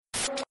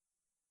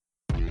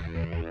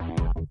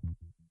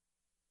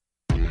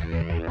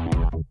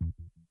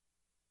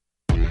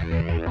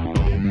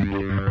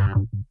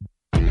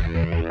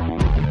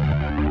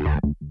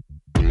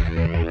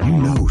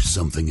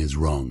something is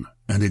wrong,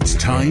 and it's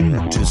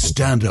time to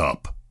stand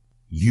up.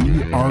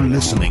 You are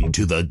listening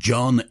to The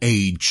John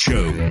Age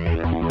Show.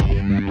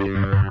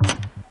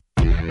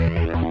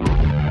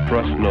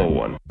 Trust no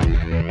one.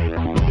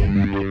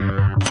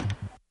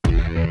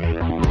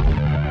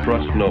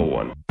 Trust no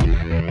one.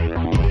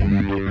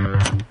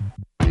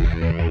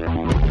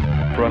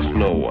 Trust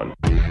no one.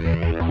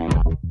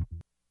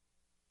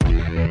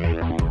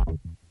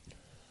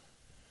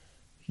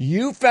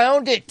 You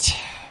found it.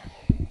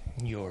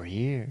 You're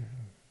here.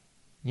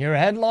 You're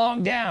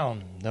headlong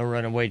down the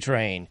runaway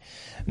train.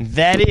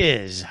 That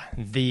is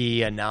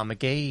the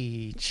Anomic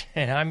Age.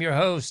 And I'm your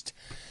host,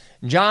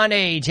 John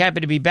Age.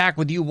 Happy to be back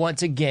with you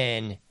once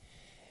again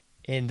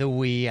in the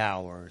wee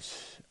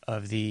hours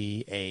of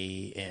the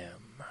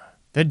AM.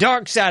 The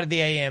dark side of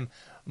the AM,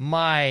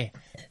 my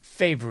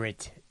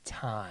favorite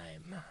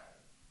time.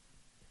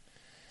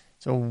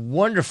 It's a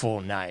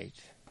wonderful night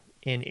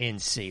in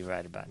NC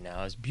right about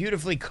now. It's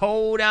beautifully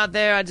cold out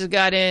there. I just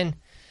got in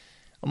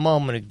a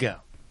moment ago.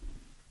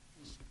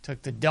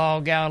 Took the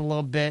dog out a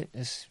little bit.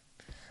 Just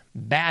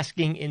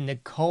basking in the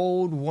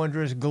cold,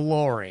 wondrous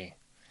glory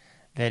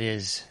that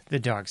is the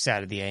dark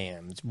side of the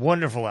AM. It's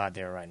wonderful out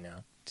there right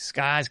now. The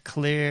sky's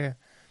clear.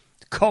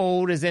 It's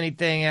cold as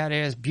anything out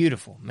there. It's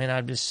beautiful. Man,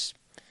 I just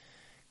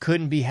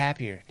couldn't be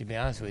happier, to be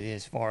honest with you,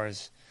 as far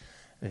as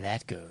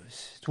that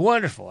goes. It's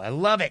wonderful. I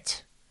love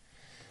it.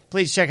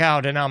 Please check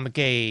out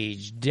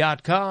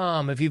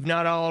anomicage.com if you've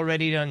not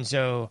already done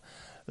so.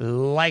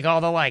 Like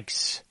all the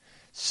likes.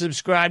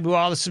 Subscribe to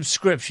all the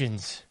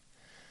subscriptions.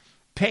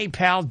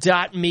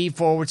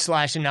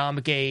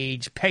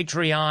 PayPal.me/anomicage.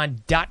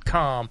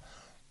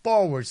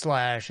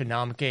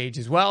 Patreon.com/anomicage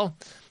as well.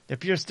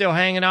 If you're still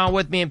hanging on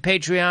with me in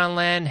Patreon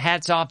land,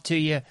 hats off to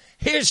you.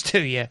 Here's to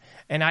you.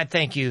 And I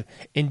thank you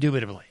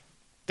indubitably.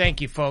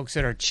 Thank you, folks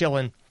that are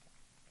chilling.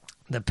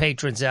 The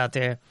patrons out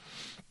there.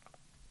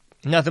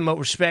 Nothing but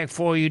respect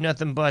for you,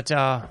 nothing but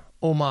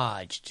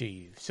homage to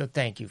you. So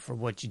thank you for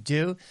what you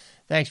do.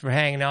 Thanks for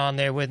hanging on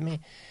there with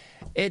me.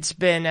 It's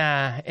been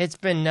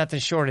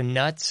nothing short of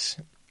nuts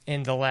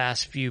in the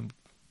last few.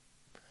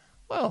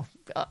 Well,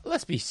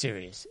 let's be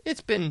serious.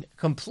 It's been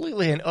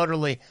completely and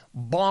utterly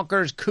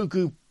bonkers,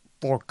 cuckoo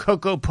for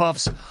Cocoa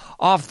Puffs,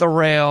 off the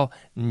rail,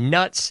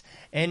 nuts,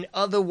 and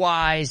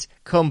otherwise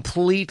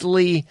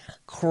completely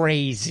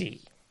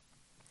crazy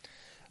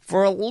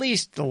for at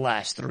least the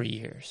last 3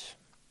 years.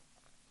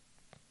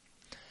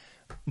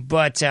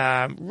 But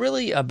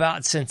really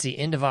about since the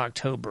end of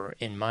October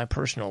in my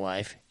personal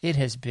life, it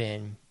has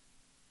been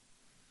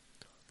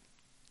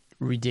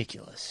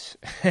ridiculous.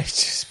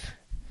 It's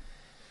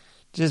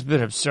just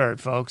been absurd,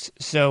 folks.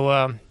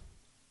 So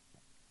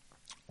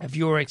if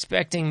you were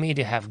expecting me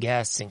to have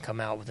guests and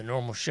come out with a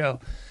normal show,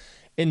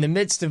 in the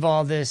midst of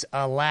all this,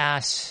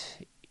 alas,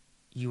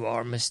 you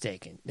are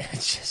mistaken.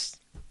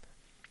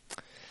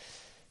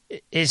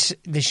 It's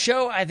the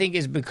show, I think,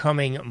 is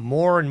becoming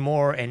more and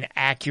more an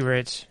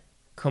accurate,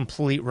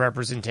 complete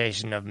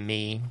representation of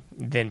me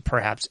than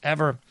perhaps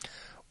ever,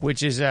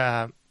 which is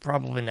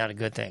probably not a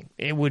good thing.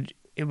 It would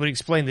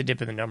explain the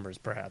dip in the numbers,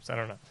 perhaps. I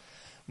don't know.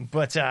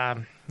 But,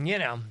 I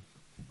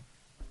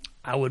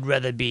would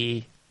rather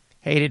be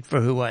hated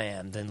for who I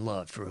am than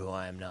loved for who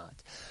I am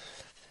not.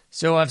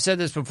 So I've said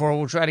this before.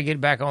 We'll try to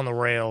get back on the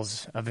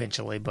rails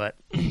eventually, but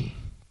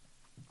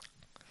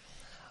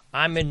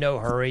I'm in no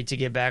hurry to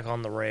get back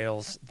on the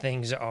rails.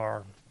 Things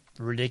are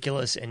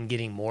ridiculous and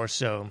getting more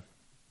so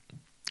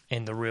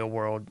in the real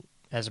world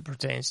as it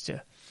pertains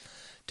to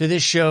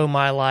this show,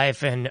 my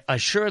life, and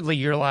assuredly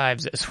your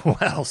lives as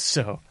well.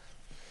 So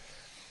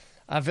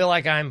I feel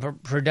like I'm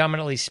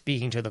predominantly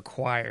speaking to the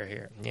choir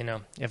here. You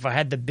know, if I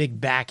had the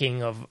big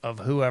backing of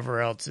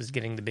whoever else is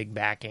getting the big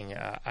backing,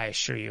 I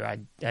assure you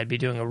I'd be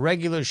doing a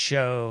regular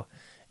show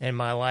and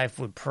my life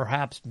would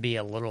perhaps be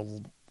a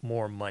little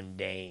more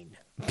mundane.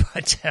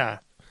 But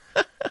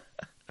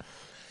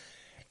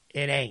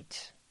it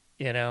ain't,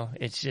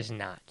 it's just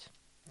not.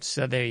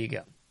 So there you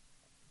go.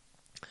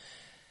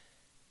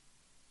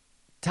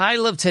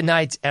 Title of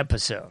tonight's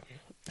episode.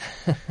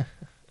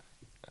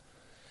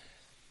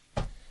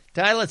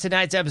 Title of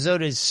tonight's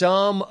episode is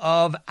Sum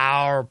of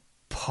Our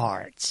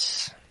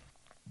Parts.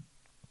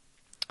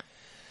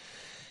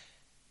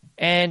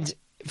 And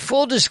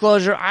full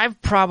disclosure,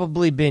 I've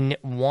probably been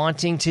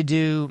wanting to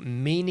do,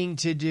 meaning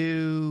to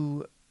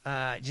do,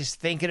 just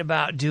thinking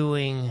about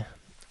doing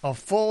a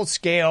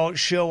full-scale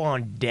show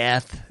on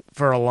death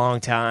for a long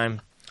time.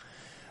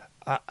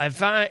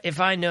 If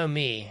I know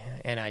me,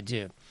 and I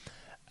do,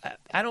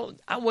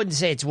 I wouldn't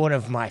say it's one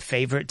of my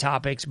favorite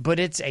topics, but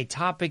it's a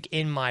topic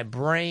in my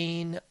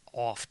brain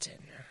often.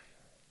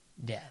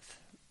 Death.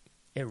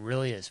 It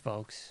really is,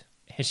 folks.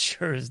 It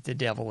sure as the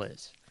devil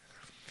is.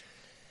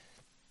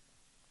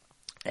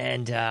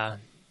 And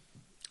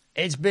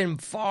it's been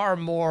far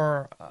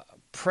more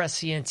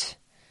prescient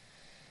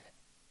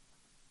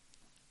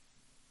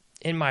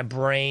in my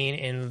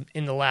brain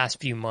in the last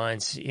few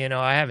months.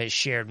 I haven't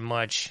shared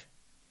much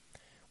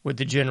with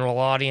the general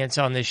audience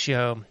on this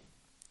show.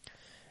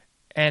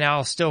 And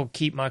I'll still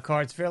keep my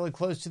cards fairly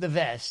close to the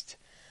vest.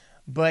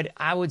 But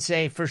I would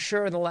say for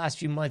sure in the last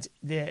few months,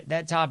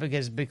 that topic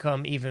has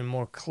become even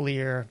more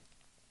clear,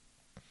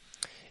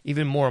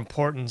 even more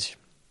important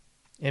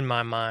in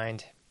my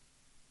mind.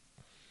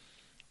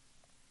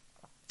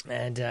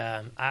 And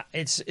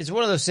it's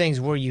one of those things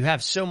where you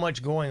have so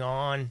much going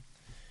on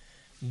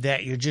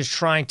that you're just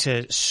trying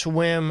to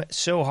swim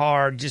so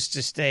hard just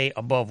to stay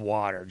above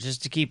water,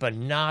 just to keep a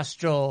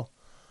nostril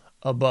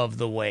above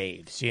the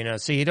waves, you know,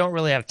 so you don't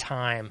really have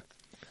time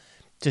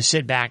to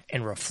sit back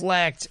and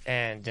reflect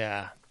and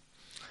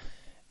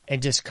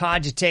just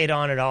cogitate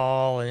on it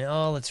all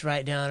and, let's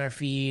write down our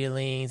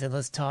feelings and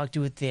let's talk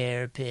to a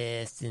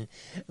therapist and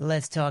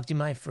let's talk to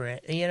my friend.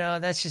 You know,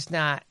 that's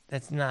not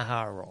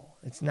how I roll.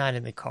 It's not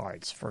in the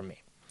cards for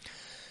me.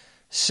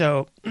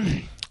 So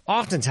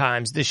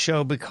oftentimes this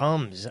show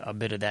becomes a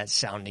bit of that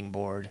sounding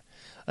board.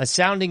 A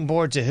sounding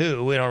board to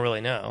who? We don't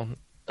really know.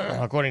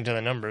 According to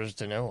the numbers,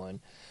 to no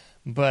one.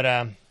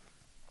 But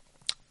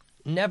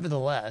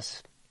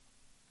nevertheless,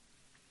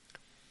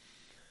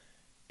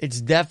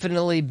 it's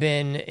definitely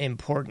been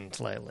important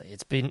lately.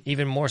 It's been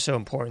even more so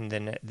important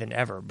than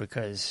ever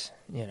because,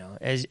 you know,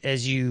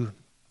 as you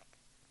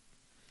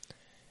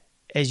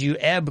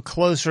ebb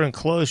closer and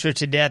closer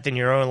to death in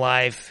your own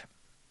life,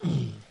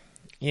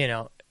 you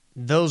know,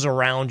 those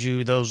around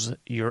you,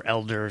 your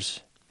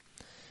elders,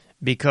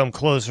 become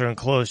closer and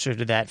closer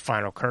to that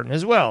final curtain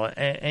as well.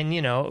 And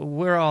you know,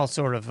 we're all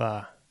sort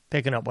of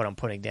picking up what I'm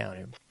putting down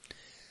here.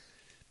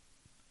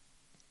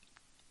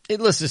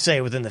 Needless to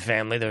say, within the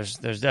family, there's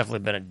definitely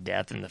been a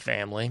death in the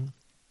family.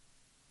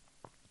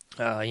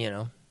 You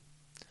know.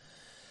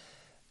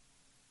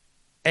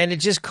 And it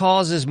just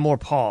causes more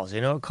pause, you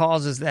know. It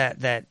causes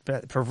that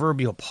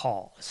proverbial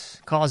pause.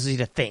 It causes you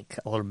to think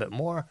a little bit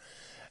more.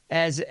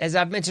 As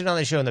I've mentioned on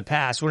the show in the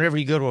past, whenever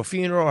you go to a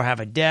funeral or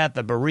have a death,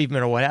 a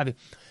bereavement or what have you,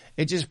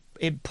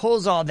 it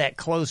pulls all that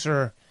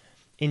closer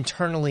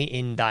internally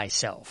in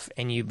thyself.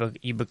 And you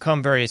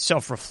become very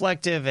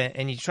self-reflective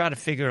and you try to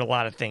figure a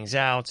lot of things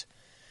out.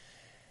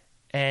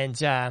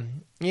 And,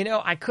 you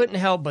know, I couldn't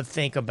help but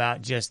think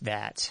about just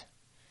that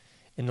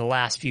in the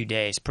last few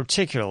days,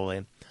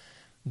 particularly,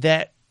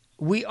 that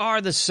we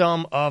are the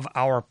sum of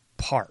our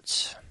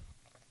parts.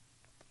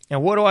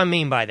 And what do I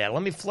mean by that?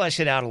 Let me flesh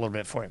it out a little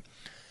bit for you.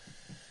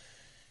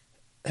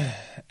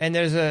 And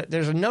there's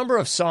a number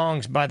of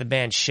songs by the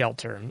band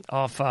Shelter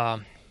off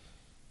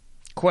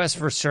Quest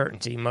for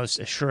Certainty, most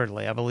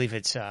assuredly. I believe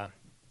it's and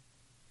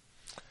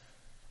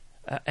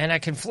I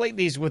conflate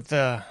these with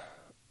the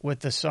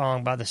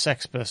song by the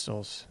Sex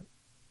Pistols.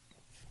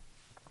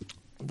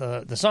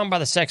 The song by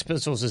the Sex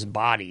Pistols is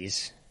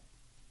Bodies.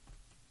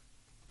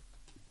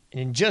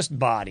 And Just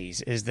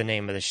Bodies is the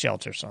name of the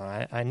Shelter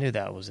song. I knew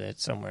that was it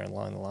somewhere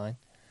along the line.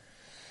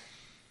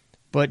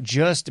 But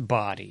Just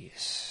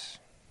Bodies.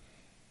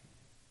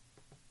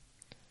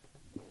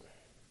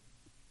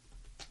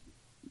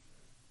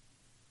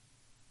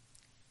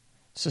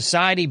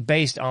 Society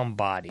Based on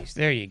Bodies.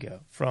 There you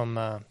go.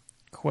 From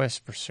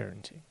Quest for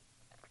Certainty.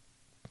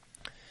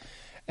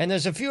 And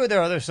there's a few of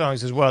their other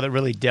songs as well that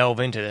really delve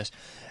into this.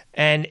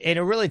 And it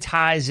really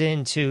ties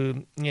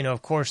into, you know,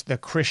 of course, the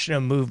Krishna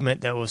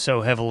movement that was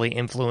so heavily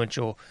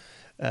influential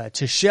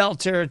to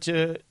Shelter,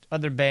 to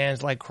other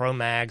bands like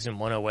Cro-Mags and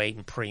 108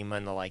 and Prima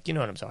and the like. You know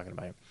what I'm talking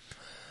about.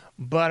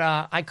 But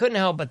I couldn't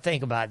help but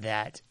think about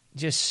that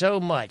just so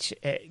much,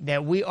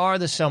 that we are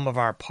the sum of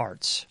our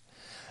parts.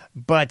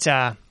 But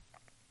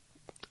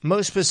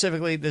most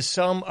specifically, the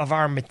sum of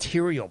our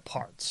material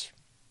parts.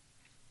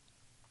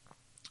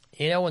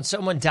 You know, when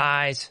someone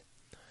dies,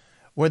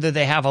 whether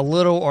they have a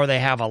little or they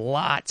have a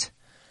lot,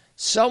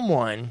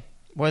 someone,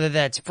 whether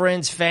that's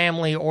friends,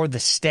 family, or the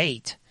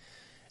state,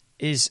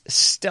 is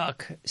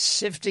stuck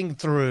sifting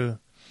through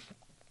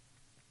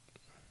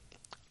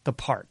the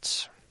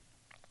parts.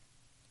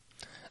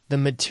 The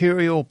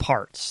material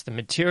parts, the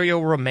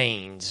material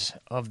remains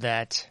of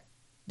that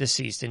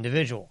deceased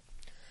individual.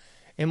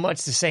 In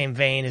much the same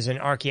vein as an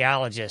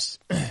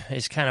archaeologist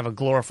is kind of a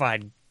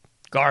glorified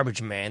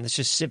garbage man that's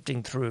just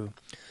sifting through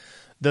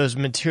those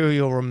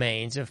material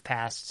remains of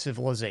past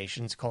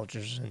civilizations,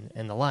 cultures,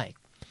 and the like.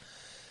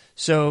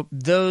 So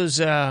those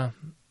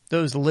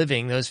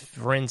living, those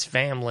friends,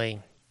 family,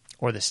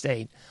 or the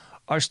state,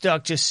 are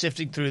stuck just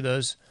sifting through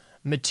those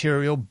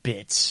material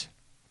bits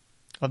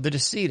of the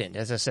decedent,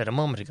 as I said a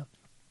moment ago.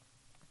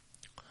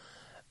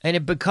 And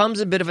it becomes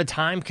a bit of a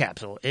time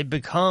capsule. It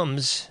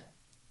becomes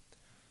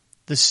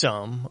the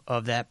sum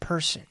of that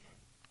person.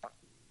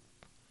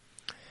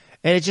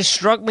 And it just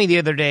struck me the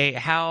other day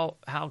how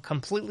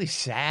completely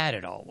sad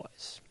it all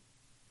was.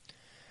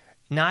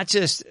 Not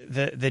just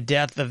the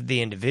death of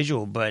the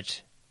individual,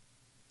 but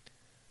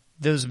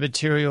those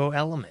material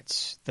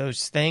elements,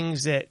 those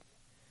things that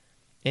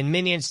in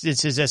many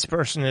instances this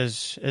person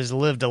has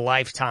lived a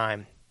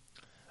lifetime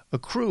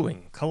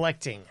accruing,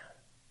 collecting,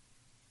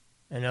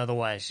 and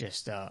otherwise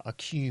just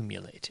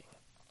accumulating.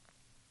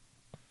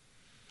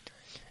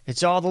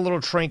 It's all the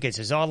little trinkets,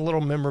 it's all the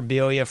little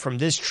memorabilia from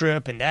this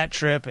trip and that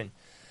trip, and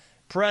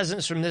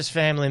presents from this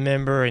family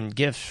member and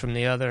gifts from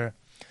the other.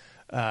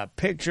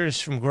 pictures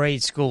from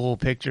grade school,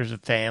 pictures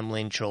of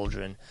family and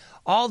children.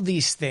 All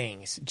these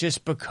things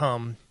just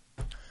become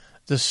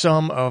the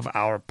sum of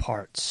our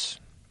parts.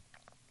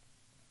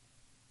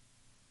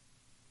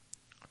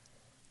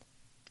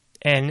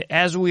 And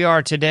as we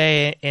are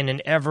today in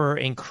an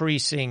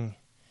ever-increasing,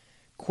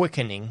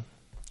 quickening,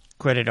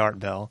 credit Art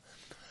Bell,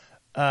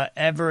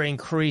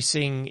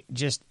 ever-increasing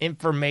just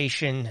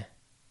information,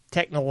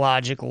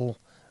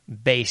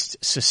 technological-based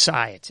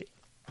society.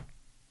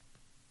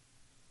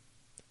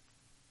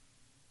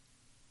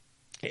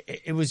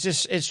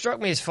 It struck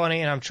me as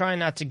funny, and I'm trying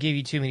not to give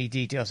you too many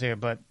details here,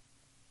 but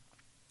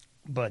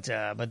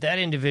that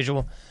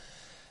individual,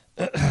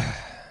 yeah,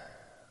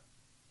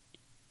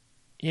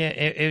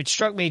 it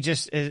struck me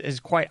just as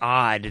quite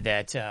odd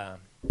that,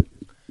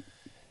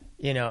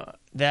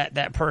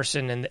 that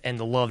person and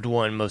the loved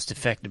one most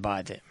affected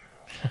by them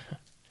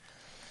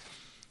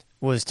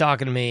was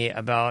talking to me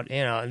about,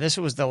 this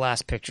was the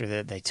last picture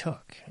that they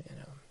took,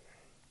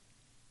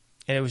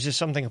 and it was just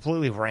something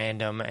completely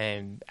random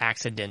and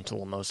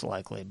accidental, most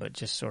likely, but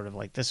just sort of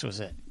like, this was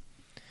it.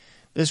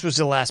 This was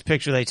the last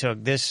picture they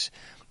took. These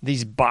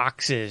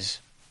boxes,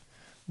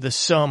 the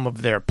sum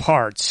of their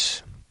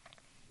parts.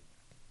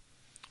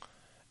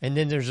 And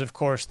then there's, of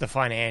course, the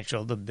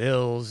financial, the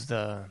bills,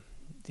 the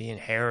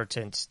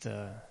inheritance,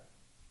 the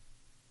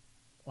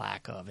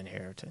lack of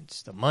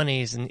inheritance, the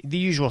monies, and the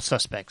usual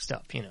suspect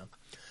stuff,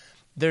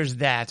 There's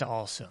that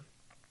also.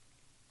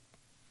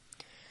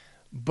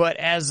 But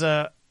as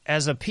a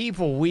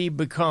people, we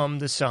become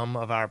the sum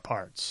of our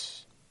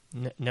parts.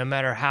 No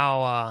matter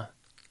how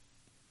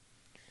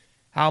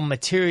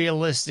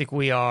materialistic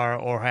we are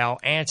or how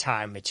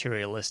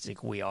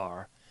anti-materialistic we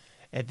are,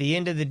 at the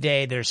end of the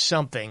day, there's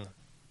something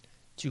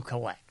to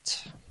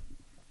collect.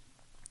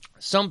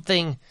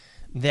 Something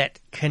that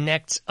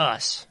connects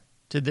us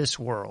to this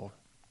world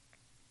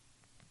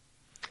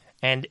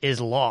and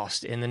is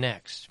lost in the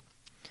next.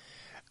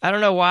 I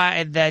don't know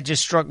why that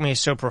just struck me as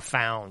so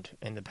profound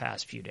in the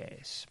past few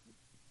days.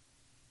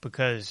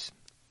 Because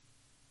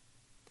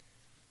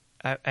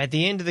at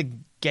the end of the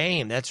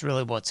game, that's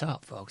really what's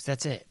up, folks.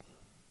 That's it.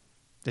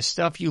 The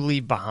stuff you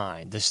leave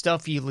behind,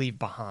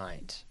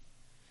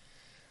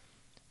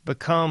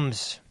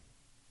 becomes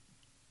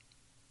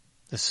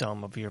the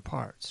sum of your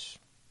parts.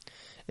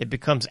 It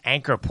becomes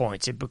anchor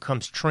points. It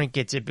becomes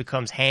trinkets. It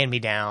becomes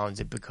hand-me-downs.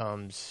 It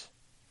becomes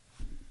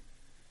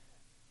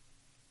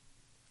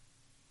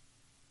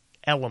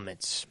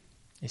elements,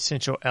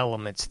 essential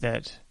elements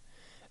that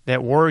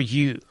were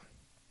you.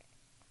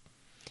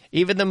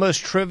 Even the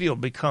most trivial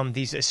become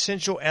these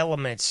essential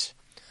elements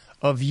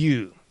of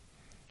you,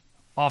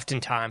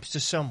 oftentimes to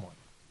someone.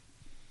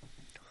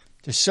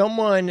 To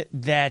someone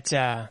that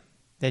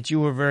you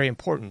were very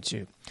important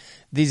to.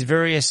 These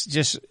various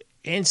just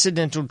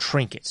incidental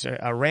trinkets,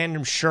 a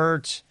random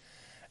shirt,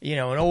 an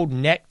old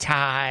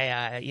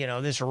necktie,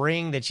 this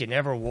ring that you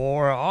never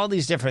wore, all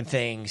these different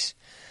things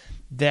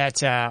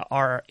that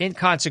are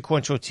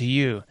inconsequential to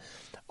you,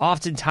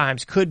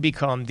 oftentimes could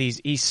become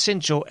these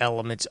essential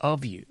elements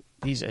of you,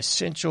 these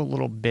essential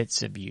little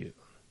bits of you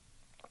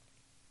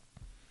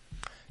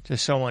to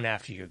someone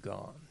after you're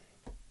gone.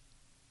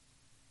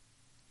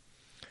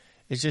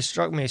 It just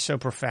struck me as so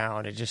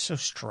profound and just so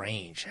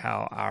strange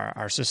how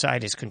our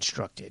society is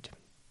constructed.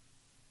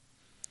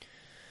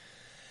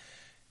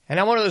 And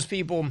I'm one of those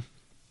people,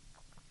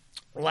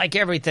 like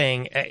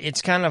everything,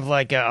 it's kind of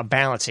like a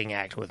balancing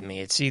act with me.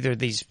 It's either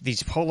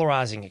these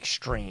polarizing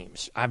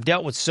extremes. I've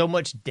dealt with so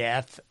much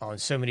death on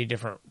so many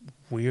different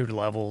weird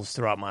levels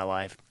throughout my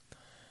life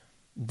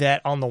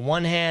that on the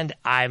one hand,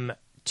 I'm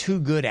too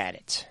good at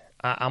it.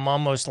 I'm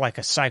almost like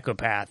a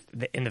psychopath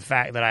in the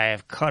fact that I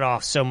have cut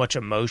off so much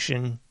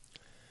emotion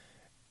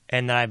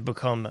and that I've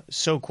become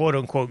so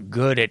quote-unquote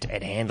good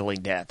at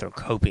handling death or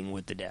coping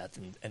with the death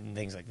and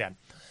things like that.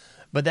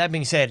 But that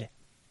being said,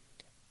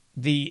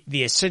 the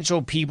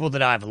essential people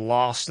that I've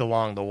lost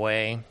along the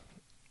way,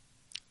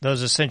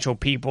 those essential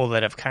people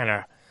that have kind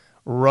of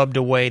rubbed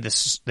away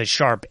the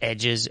sharp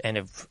edges and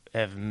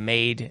have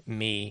made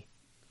me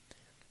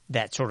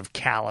that sort of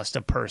calloused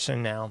a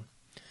person now,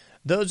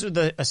 those are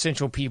the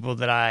essential people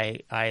that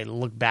I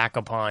look back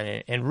upon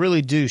and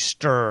really do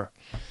stir,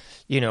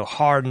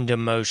 hardened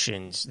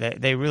emotions.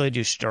 They really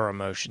do stir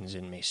emotions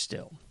in me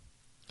still.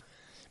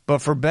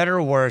 But for better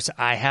or worse,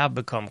 I have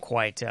become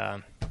quite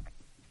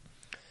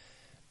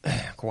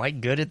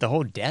good at the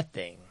whole death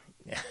thing.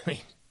 I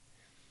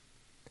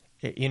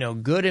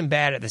mean, good and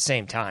bad at the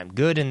same time.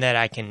 Good in that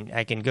I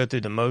can go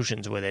through the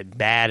motions with it.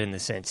 Bad in the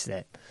sense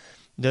that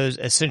those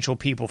essential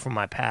people from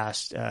my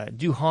past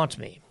do haunt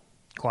me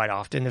quite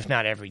often, if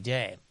not every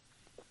day.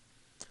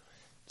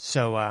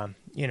 So,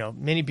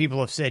 many people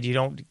have said you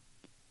don't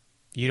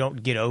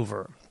get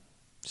over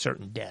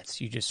certain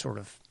deaths. You just sort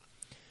of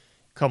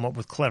come up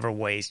with clever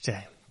ways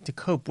to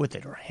cope with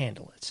it or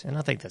handle it. And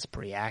I think that's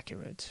pretty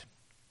accurate.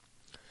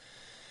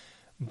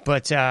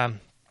 But, that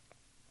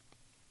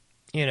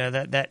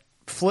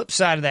flip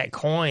side of that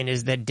coin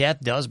is that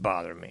death does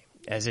bother me,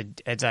 as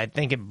I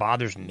think it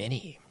bothers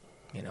many,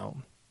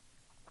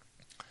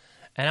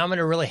 And I'm going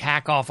to really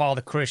hack off all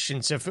the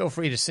Christians, so feel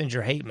free to send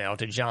your hate mail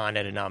to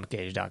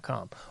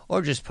john@anomicage.com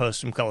or just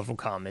post some colorful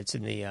comments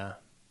in the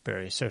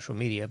various social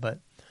media. But,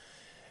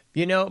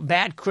 you know,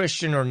 bad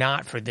Christian or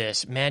not for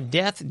this, man,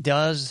 death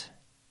does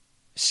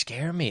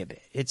scare me a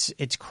bit.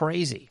 It's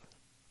crazy.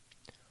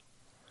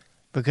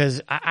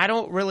 Because I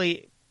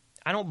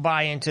don't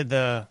buy into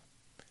the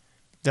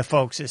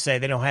folks that say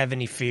they don't have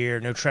any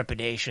fear, no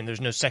trepidation, there's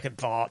no second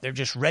thought, they're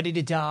just ready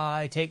to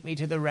die, take me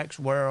to the next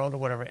world or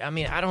whatever. I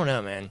mean, I don't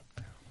know, man.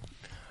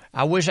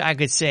 I wish I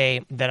could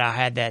say that I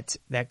had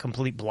that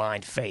complete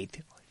blind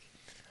faith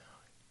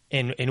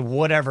in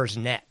whatever's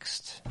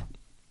next.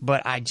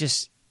 But I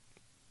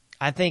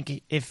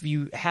think if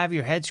you have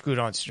your head screwed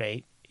on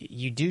straight,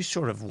 you do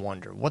sort of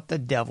wonder what the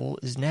devil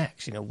is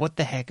next. You know, what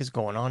the heck is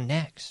going on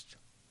next?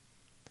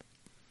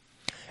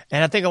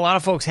 And I think a lot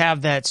of folks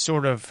have that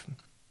sort of,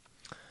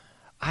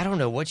 I don't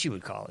know what you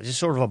would call it, just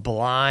sort of a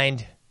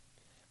blindness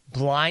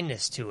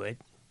to it.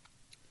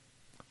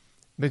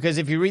 Because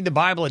if you read the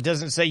Bible, it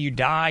doesn't say you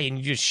die and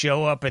you just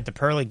show up at the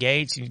pearly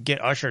gates and you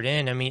get ushered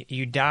in. I mean,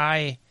 you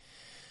die,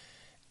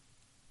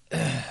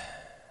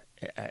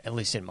 at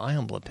least in my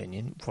humble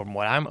opinion, from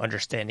what I'm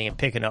understanding and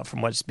picking up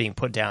from what's being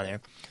put down there,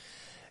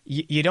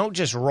 you don't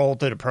just roll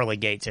through the pearly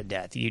gates of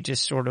death. You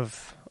just sort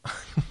of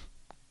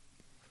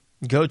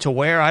go to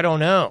where, I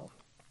don't know.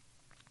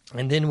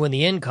 And then when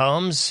the end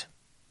comes,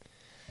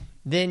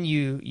 then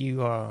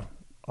you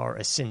are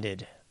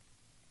ascended.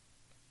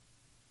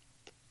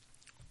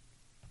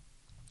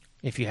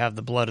 If you have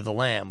the blood of the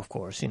Lamb, of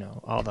course, you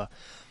know, all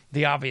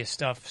the obvious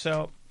stuff.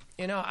 So,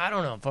 you know, I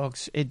don't know,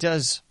 folks. It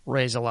does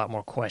raise a lot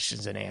more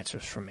questions than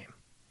answers for me.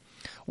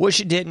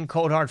 Wish it didn't,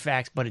 cold hard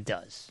facts, but it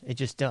does. It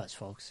just does,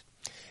 folks.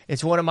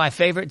 It's one of my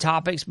favorite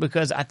topics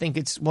because I think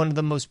it's one of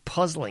the most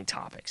puzzling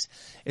topics.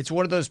 It's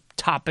one of those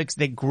topics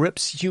that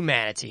grips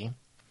humanity,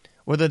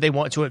 whether they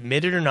want to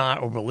admit it or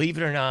not, or believe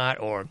it or not,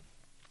 or,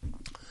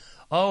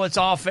 oh, it's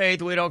all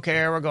faith, we don't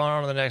care, we're going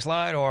on to the next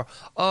slide, or,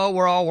 oh,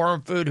 we're all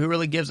worm food, who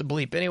really gives a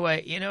bleep?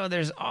 Anyway, you know,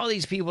 there's all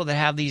these people that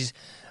have these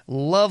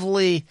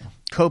lovely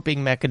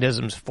coping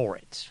mechanisms for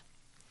it.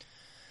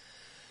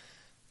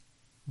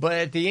 But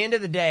at the end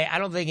of the day, I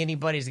don't think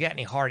anybody's got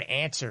any hard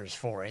answers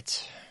for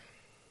it.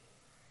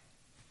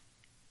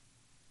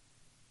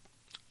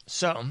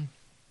 So,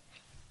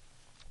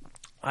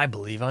 I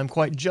believe I'm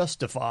quite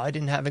justified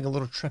in having a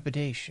little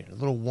trepidation, a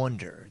little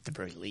wonder at the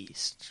very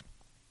least.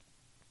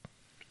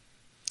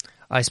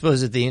 I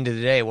suppose at the end of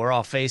the day, we're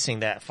all facing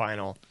that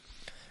final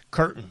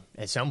curtain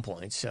at some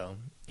point. So,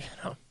 you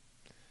know,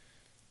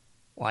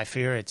 why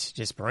fear it?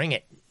 Just bring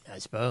it, I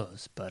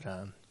suppose. But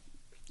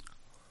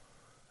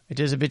it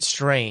is a bit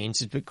strange.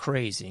 It's a bit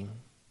crazy.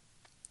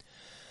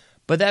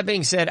 But that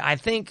being said, I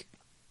think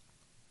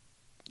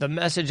the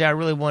message I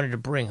really wanted to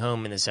bring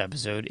home in this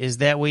episode is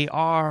that we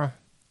are,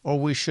 or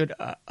we should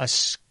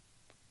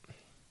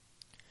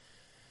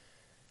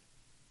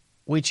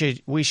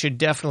we should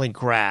definitely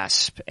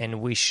grasp,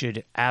 and we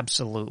should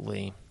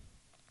absolutely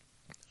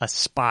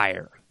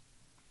aspire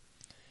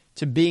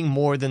to being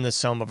more than the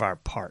sum of our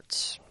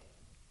parts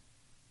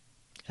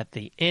at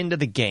the end of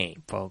the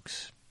game,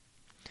 folks.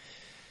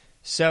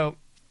 So,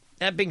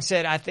 that being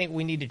said, I think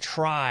we need to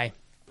try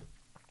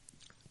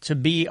to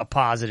be a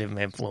positive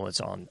influence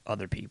on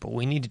other people.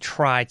 We need to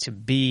try to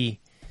be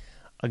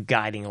a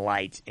guiding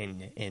light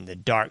in the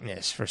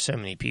darkness for so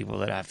many people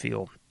that I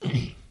feel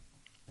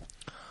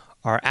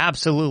are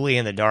absolutely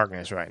in the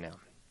darkness right now.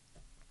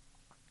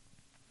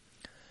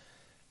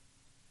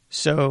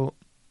 So,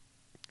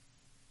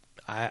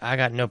 I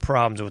got no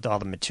problems with all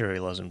the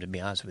materialism, to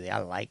be honest with you. I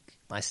like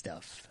my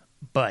stuff.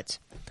 But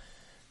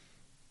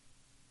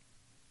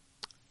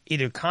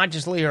either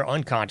consciously or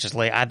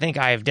unconsciously, I think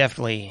I have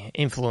definitely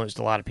influenced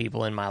a lot of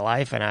people in my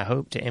life, and I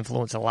hope to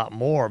influence a lot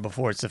more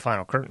before it's the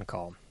final curtain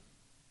call.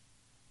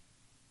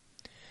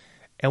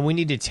 And we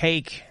need to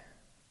take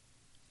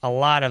a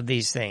lot of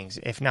these things,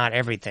 if not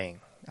everything.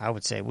 I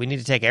would say we need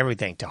to take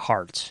everything to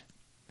heart.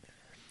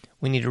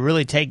 We need to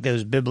really take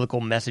those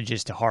biblical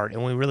messages to heart,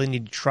 and we really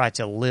need to try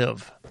to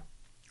live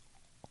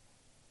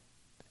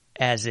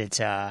as it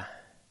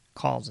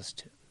calls us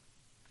to.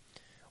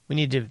 We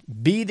need to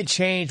be the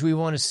change we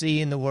want to see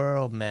in the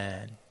world,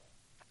 man.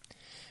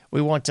 We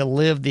want to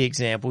live the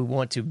example. We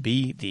want to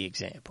be the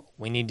example.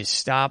 We need to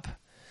stop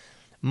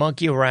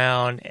monkey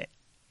around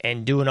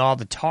and doing all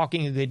the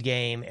talking a good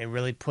game and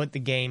really put the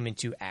game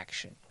into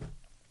action.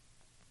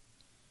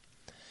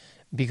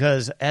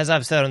 Because, as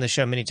I've said on the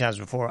show many times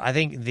before, I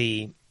think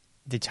the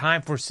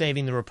time for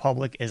saving the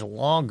republic is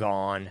long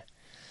gone.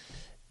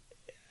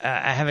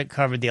 I haven't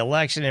covered the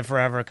election in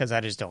forever because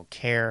I just don't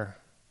care.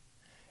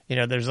 You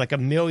know, there's like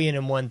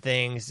 1,000,001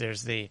 things.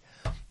 There's the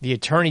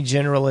attorney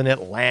general in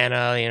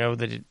Atlanta, you know,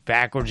 the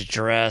backwards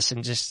dress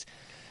and just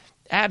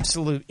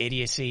absolute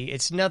idiocy.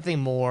 It's nothing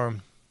more,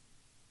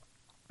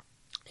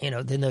 you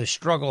know, than those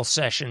struggle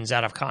sessions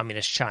out of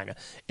communist China.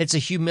 It's a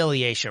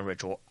humiliation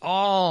ritual.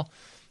 All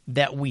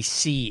that we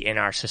see in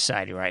our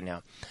society right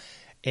now.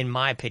 in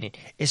my opinion,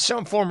 is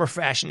some form or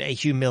fashion a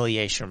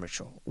humiliation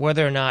ritual.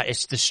 Whether or not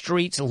it's the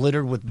streets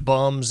littered with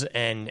bums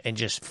and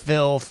just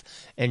filth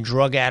and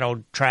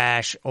drug-addled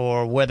trash,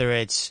 or whether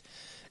it's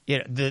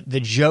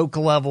the joke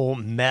level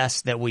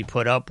mess that we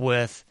put up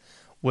with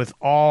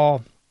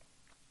all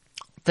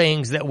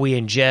things that we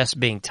ingest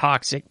being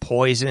toxic,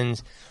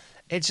 poisons.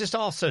 It's just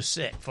all so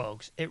sick,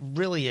 folks. It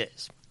really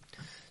is.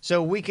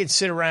 So we could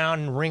sit around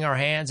and wring our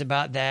hands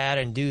about that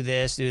and do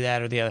this, do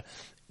that, or the other.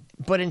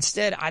 But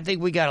instead, I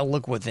think we got to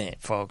look within,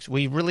 folks.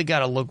 We really got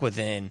to look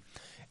within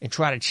and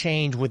try to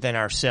change within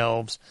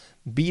ourselves,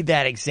 be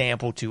that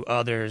example to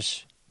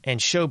others,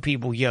 and show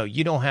people,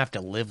 you don't have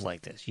to live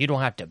like this. You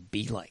don't have to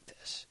be like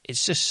this.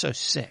 It's just so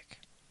sick.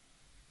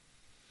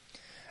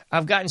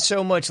 I've gotten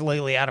so much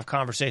lately out of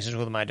conversations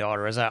with my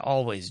daughter, as I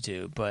always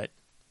do, but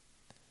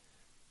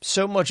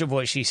so much of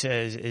what she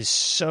says is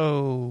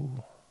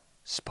so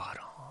spot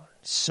on,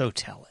 so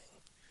telling.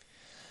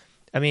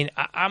 I mean,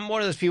 I'm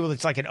one of those people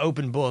that's like an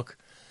open book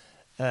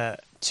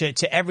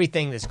to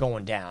everything that's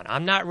going down.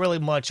 I'm not really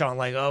much on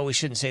like, oh, we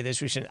shouldn't say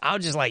this, we shouldn't. I'll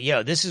just like,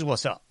 this is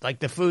what's up. Like,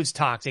 the food's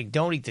toxic.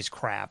 Don't eat this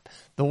crap.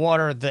 The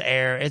water, the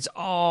air, it's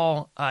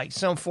all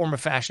some form or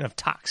fashion of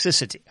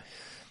toxicity.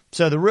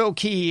 So the real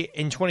key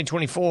in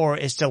 2024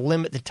 is to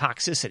limit the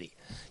toxicity.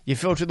 You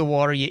filter the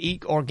water, you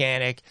eat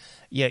organic,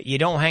 you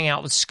don't hang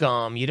out with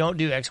scum, you don't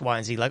do X, Y,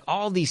 and Z. Like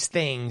all these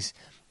things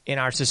in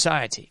our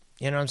society.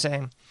 You know what I'm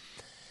saying?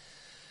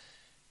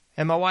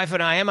 And my wife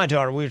and I and my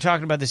daughter, we were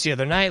talking about this the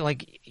other night,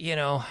 like,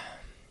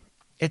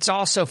 it's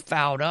all so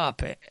fouled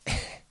up.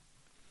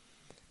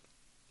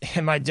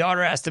 And my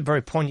daughter asked a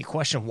very poignant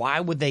question, why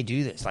would they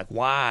do this? Like,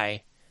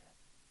 why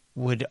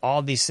would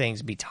all these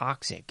things be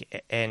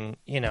toxic? And,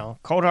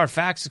 cold hard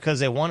facts is because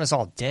they want us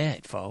all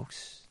dead,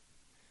 folks.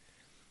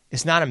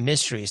 It's not a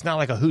mystery. It's not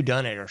like a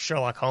whodunit or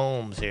Sherlock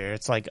Holmes here.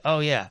 It's like,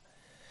 oh, yeah,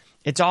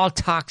 it's all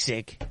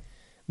toxic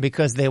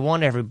because they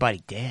want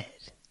everybody dead.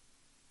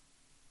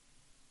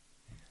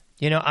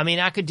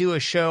 I could do a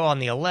show on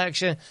the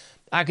election.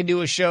 I could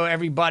do a show,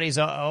 everybody's,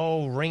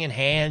 wringing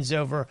hands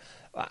over.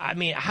 I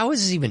mean, how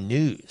is this even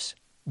news?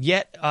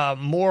 Yet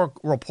more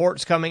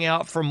reports coming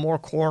out from more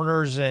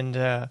coroners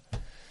and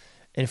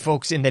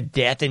folks in the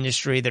death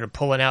industry that are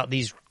pulling out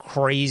these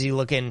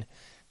crazy-looking,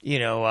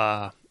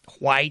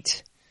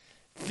 white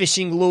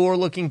fishing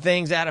lure-looking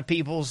things out of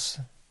people's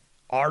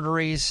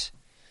arteries.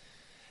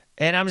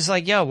 And I'm just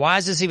like, why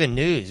is this even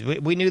news?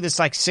 We knew this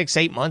like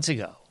 6-8 months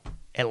ago.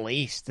 At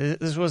least.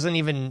 This wasn't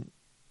even...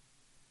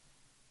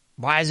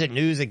 Why is it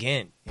news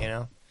again,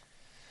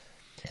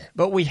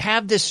 But we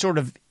have this sort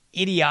of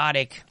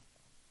idiotic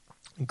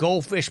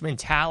goldfish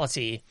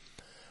mentality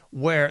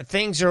where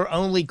things are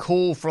only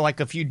cool for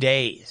like a few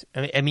days.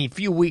 I mean, a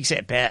few weeks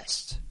at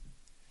best.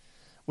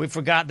 We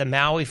forgot the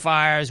Maui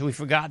fires. We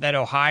forgot that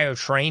Ohio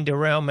train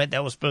derailment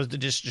that was supposed to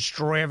just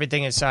destroy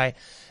everything in sight.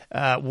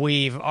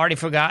 We've already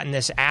forgotten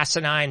this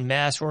asinine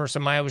mess where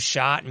somebody was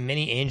shot and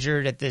many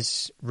injured at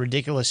this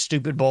ridiculous,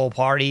 stupid bowl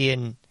party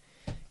in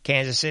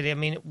Kansas City. I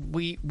mean,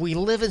 we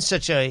live in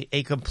such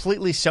a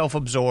completely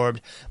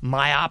self-absorbed,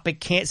 myopic,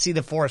 can't see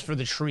the forest for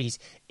the trees,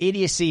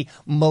 idiocy,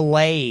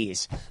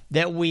 malaise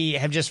that we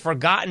have just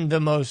forgotten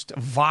the most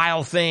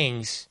vile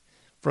things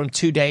from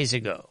 2 days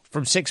ago,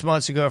 from 6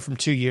 months ago, from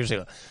 2 years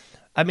ago.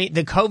 I mean,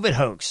 the COVID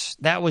hoax,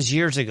 that was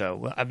years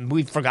ago.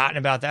 We've forgotten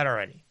about that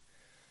already.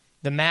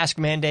 The mask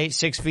mandate,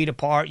 6 feet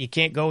apart. You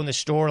can't go in the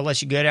store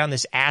unless you go down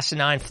this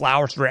asinine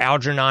flower through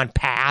Algernon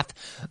path.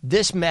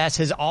 This mess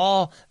has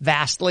all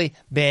vastly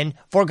been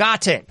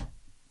forgotten.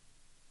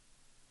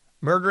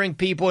 Murdering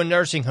people in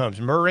nursing homes,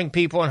 murdering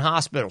people in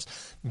hospitals,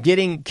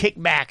 getting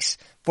kickbacks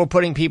for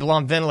putting people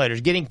on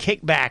ventilators, getting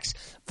kickbacks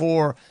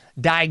for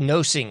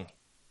diagnosing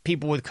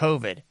people with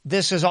COVID.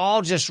 This has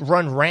all just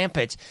run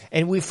rampant,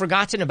 and we've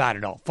forgotten about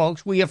it all.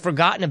 Folks, we have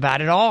forgotten about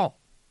it all.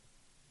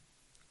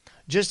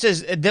 Just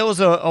as there was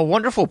a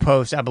wonderful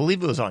post, I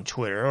believe it was on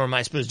Twitter, or am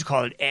I supposed to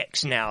call it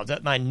X now? Is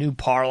that my new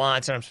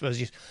parlance that I'm supposed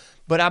to use?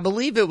 But I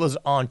believe it was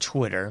on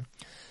Twitter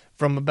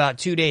from about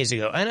 2 days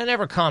ago. And I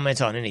never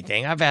comment on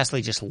anything. I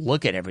vastly just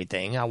look at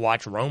everything. I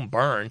watch Rome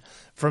burn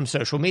from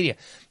social media.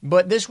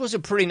 But this was a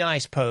pretty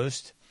nice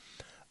post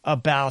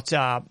about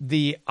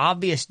the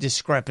obvious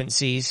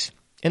discrepancies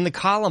in the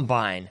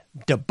Columbine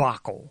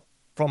debacle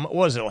from, what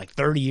was it, like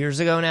 30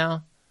 years ago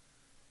now?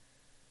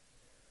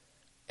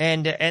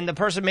 And the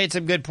person made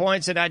some good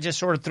points, and I just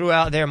sort of threw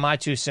out there my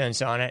 2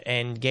 cents on it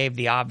and gave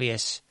the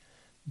obvious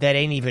that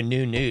ain't even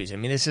new news. I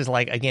mean, this is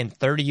like, again,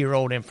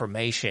 30-year-old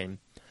information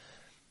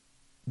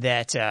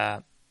that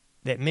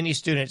many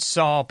students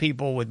saw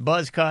people with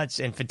buzz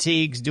cuts and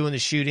fatigues doing the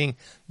shooting.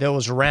 There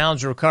was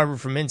rounds recovered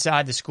from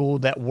inside the school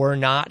that were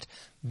not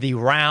the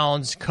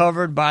rounds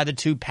covered by the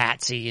 2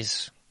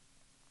 patsies.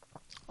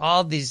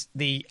 All these,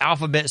 the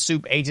alphabet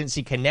soup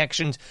agency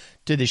connections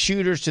to the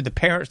shooters, to the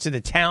parents, to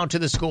the town, to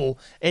the school.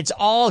 It's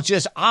all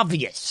just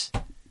obvious.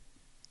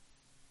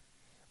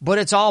 But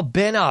it's all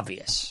been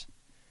obvious.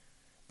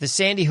 The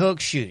Sandy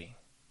Hook shooting,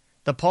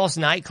 the Pulse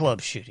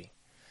nightclub shooting,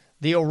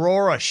 the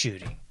Aurora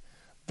shooting,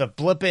 the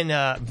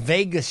Blippin'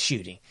 Vegas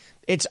shooting.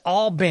 It's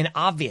all been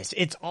obvious.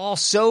 It's all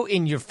so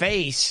in your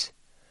face.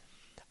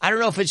 I don't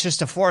know if it's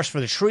just a forest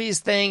for the trees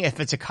thing, if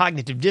it's a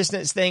cognitive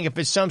dissonance thing, if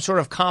it's some sort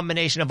of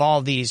combination of all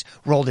of these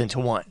rolled into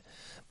one.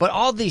 But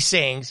all these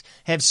things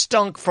have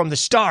stunk from the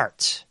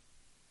start.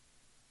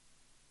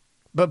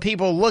 But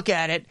people look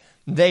at it,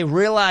 they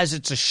realize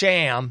it's a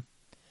sham.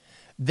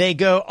 They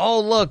go,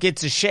 oh, look,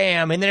 it's a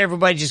sham. And then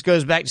everybody just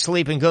goes back to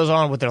sleep and goes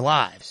on with their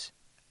lives.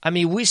 I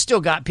mean, we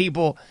still got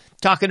people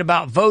talking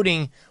about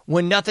voting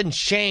when nothing's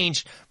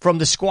changed from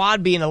the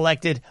squad being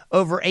elected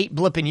over 8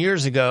 blipping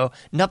years ago.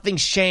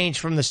 Nothing's changed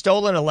from the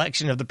stolen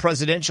election of the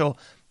presidential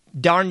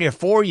darn near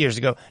 4 years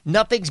ago.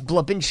 Nothing's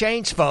blipping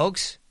changed,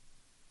 folks.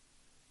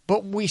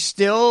 But we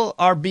still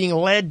are being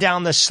led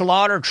down the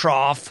slaughter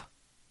trough,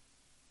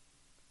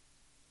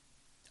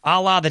 a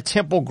la the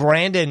Temple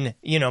Grandin,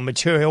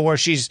 material, where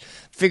she's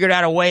figured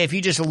out a way, if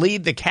you just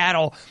lead the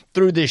cattle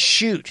through this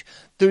chute,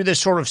 through this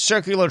sort of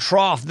circular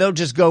trough, they'll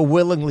just go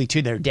willingly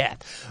to their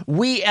death.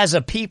 We as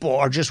a people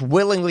are just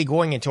willingly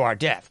going into our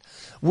death.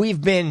 We've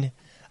been,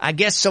 I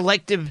guess,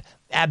 selective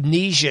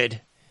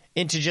amnesia'd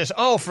into just,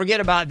 oh,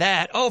 forget about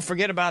that. Oh,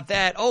 forget about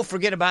that. Oh,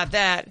 forget about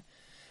that.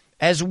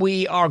 As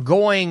we are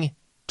going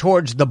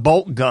towards the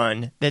bolt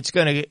gun that's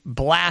going to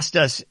blast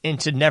us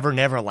into Never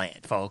Never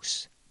Land,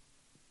 folks.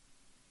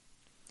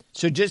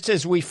 So just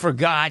as we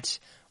forgot,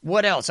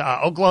 what else?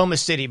 Oklahoma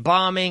City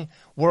bombing,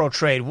 World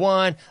Trade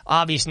One,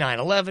 obvious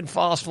 9/11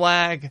 false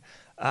flag,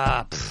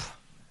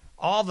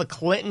 all the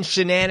Clinton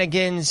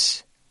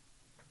shenanigans.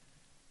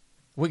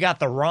 We got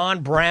the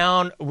Ron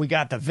Brown. We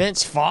got the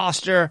Vince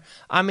Foster.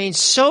 I mean,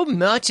 so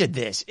much of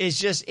this is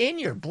just in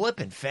your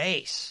blipping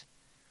face.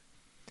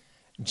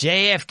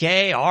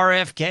 JFK,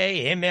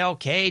 RFK,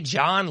 MLK,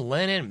 John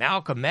Lennon,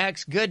 Malcolm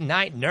X, good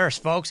night nurse,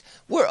 folks.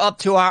 We're up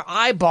to our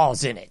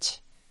eyeballs in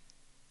it.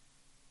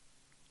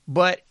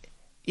 But,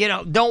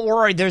 don't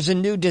worry, there's a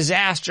new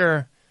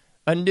disaster,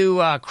 a new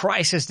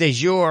crisis du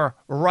jour,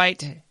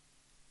 right?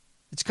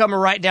 It's coming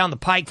right down the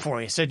pike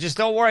for you. So just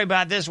don't worry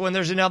about this one.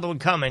 There's another one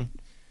coming.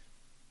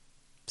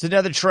 It's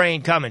another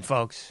train coming,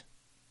 folks.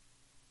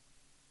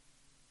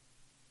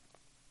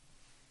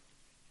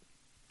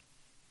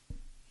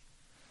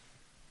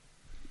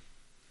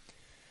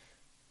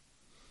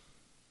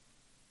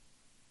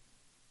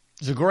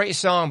 It's a great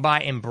song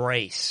by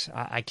Embrace.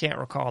 I can't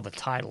recall the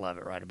title of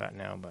it right about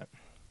now, but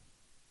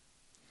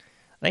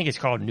I think it's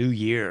called New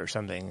Year or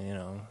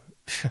something,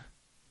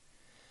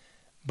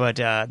 But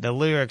the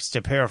lyrics,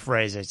 to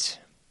paraphrase it,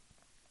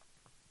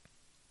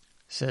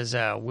 says,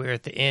 we're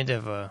at the end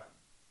of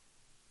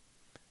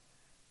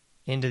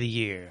the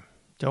year.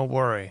 Don't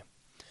worry.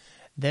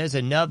 There's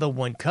another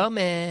one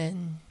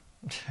coming.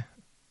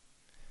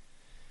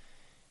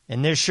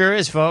 And there sure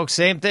is, folks.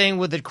 Same thing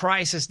with the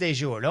crisis du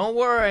jour. Don't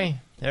worry.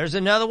 There's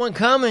another one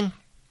coming.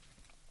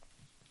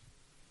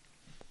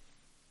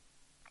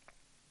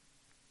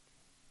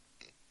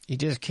 You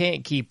just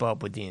can't keep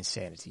up with the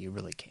insanity. You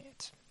really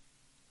can't.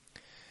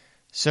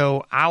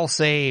 So I'll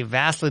say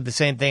vastly the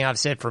same thing I've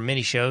said for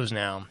many shows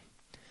now.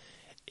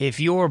 If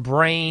your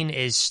brain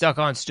is stuck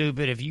on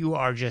stupid, if you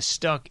are just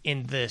stuck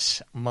in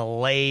this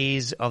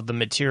malaise of the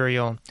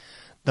material,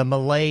 the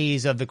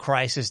malaise of the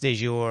crisis du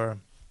jour,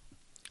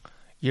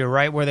 you're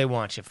right where they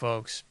want you,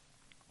 folks.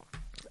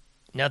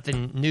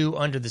 Nothing new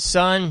under the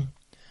sun.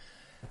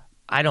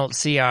 I don't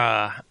see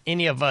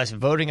any of us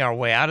voting our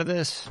way out of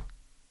this.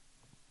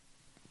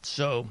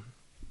 So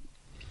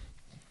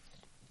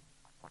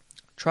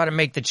try to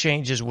make the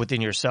changes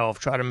within yourself.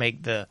 Try to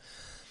make the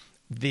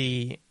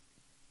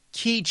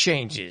key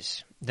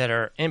changes that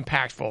are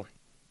impactful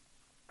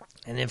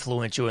and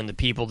influential in the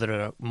people that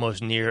are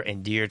most near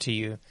and dear to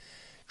you.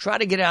 Try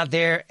to get out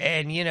there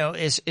and,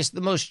 it's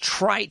the most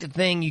trite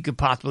thing you could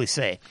possibly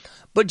say.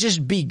 But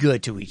just be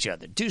good to each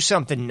other. Do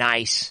something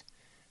nice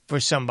for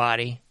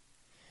somebody.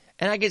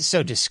 And I get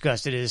so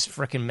disgusted at this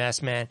freaking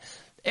mess, man.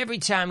 Every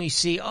time you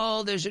see,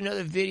 oh, there's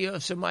another video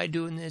of somebody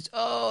doing this.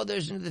 Oh,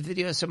 there's another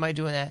video of somebody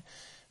doing that.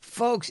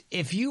 Folks,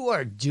 if you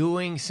are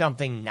doing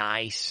something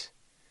nice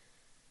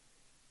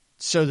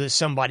so that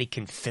somebody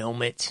can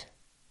film it,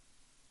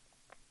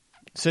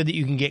 so that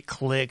you can get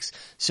clicks,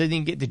 so that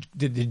you can get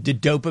the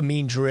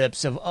dopamine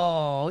drips of,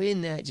 oh,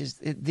 isn't that just,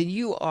 then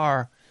you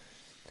are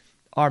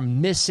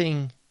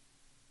missing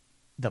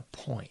the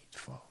point,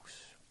 folks.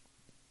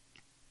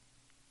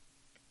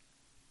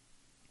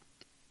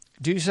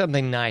 Do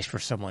something nice for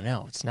someone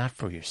else, not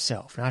for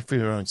yourself, not for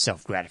your own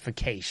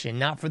self-gratification,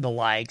 not for the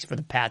likes, for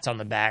the pats on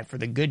the back, for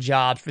the good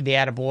jobs, for the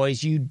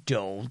attaboys. You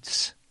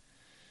don't.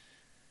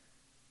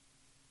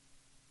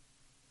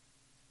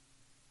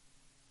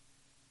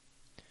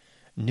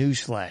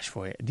 Newsflash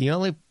for you. The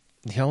only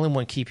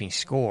one keeping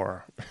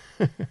score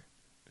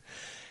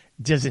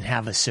doesn't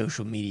have a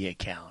social media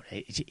account.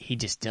 He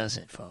just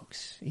doesn't,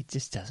 folks. He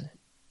just doesn't.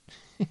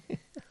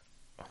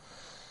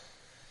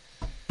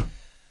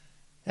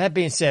 That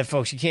being said,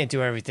 folks, you can't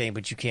do everything,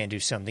 but you can do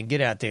something.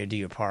 Get out there, do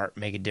your part,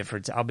 make a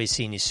difference. I'll be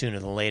seeing you sooner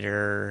than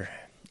later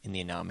in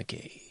the Anomic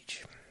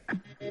Age.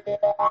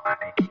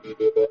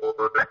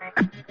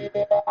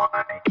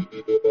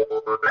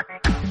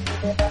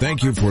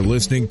 Thank you for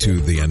listening to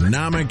The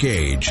Anomic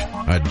Age,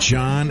 a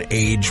John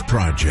Age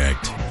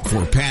project.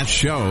 For past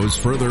shows,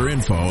 further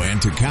info,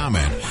 and to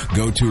comment,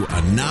 go to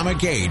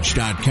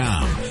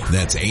anomicage.com.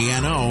 That's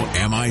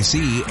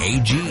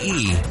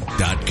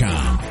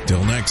ANOMICAGE.com.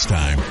 Till next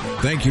time,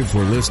 thank you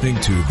for listening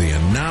to The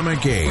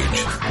Anomic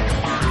Age.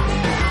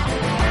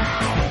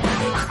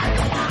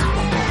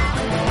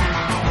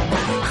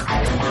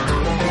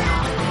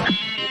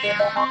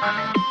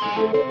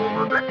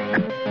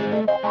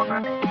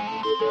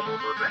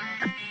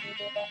 Thank you.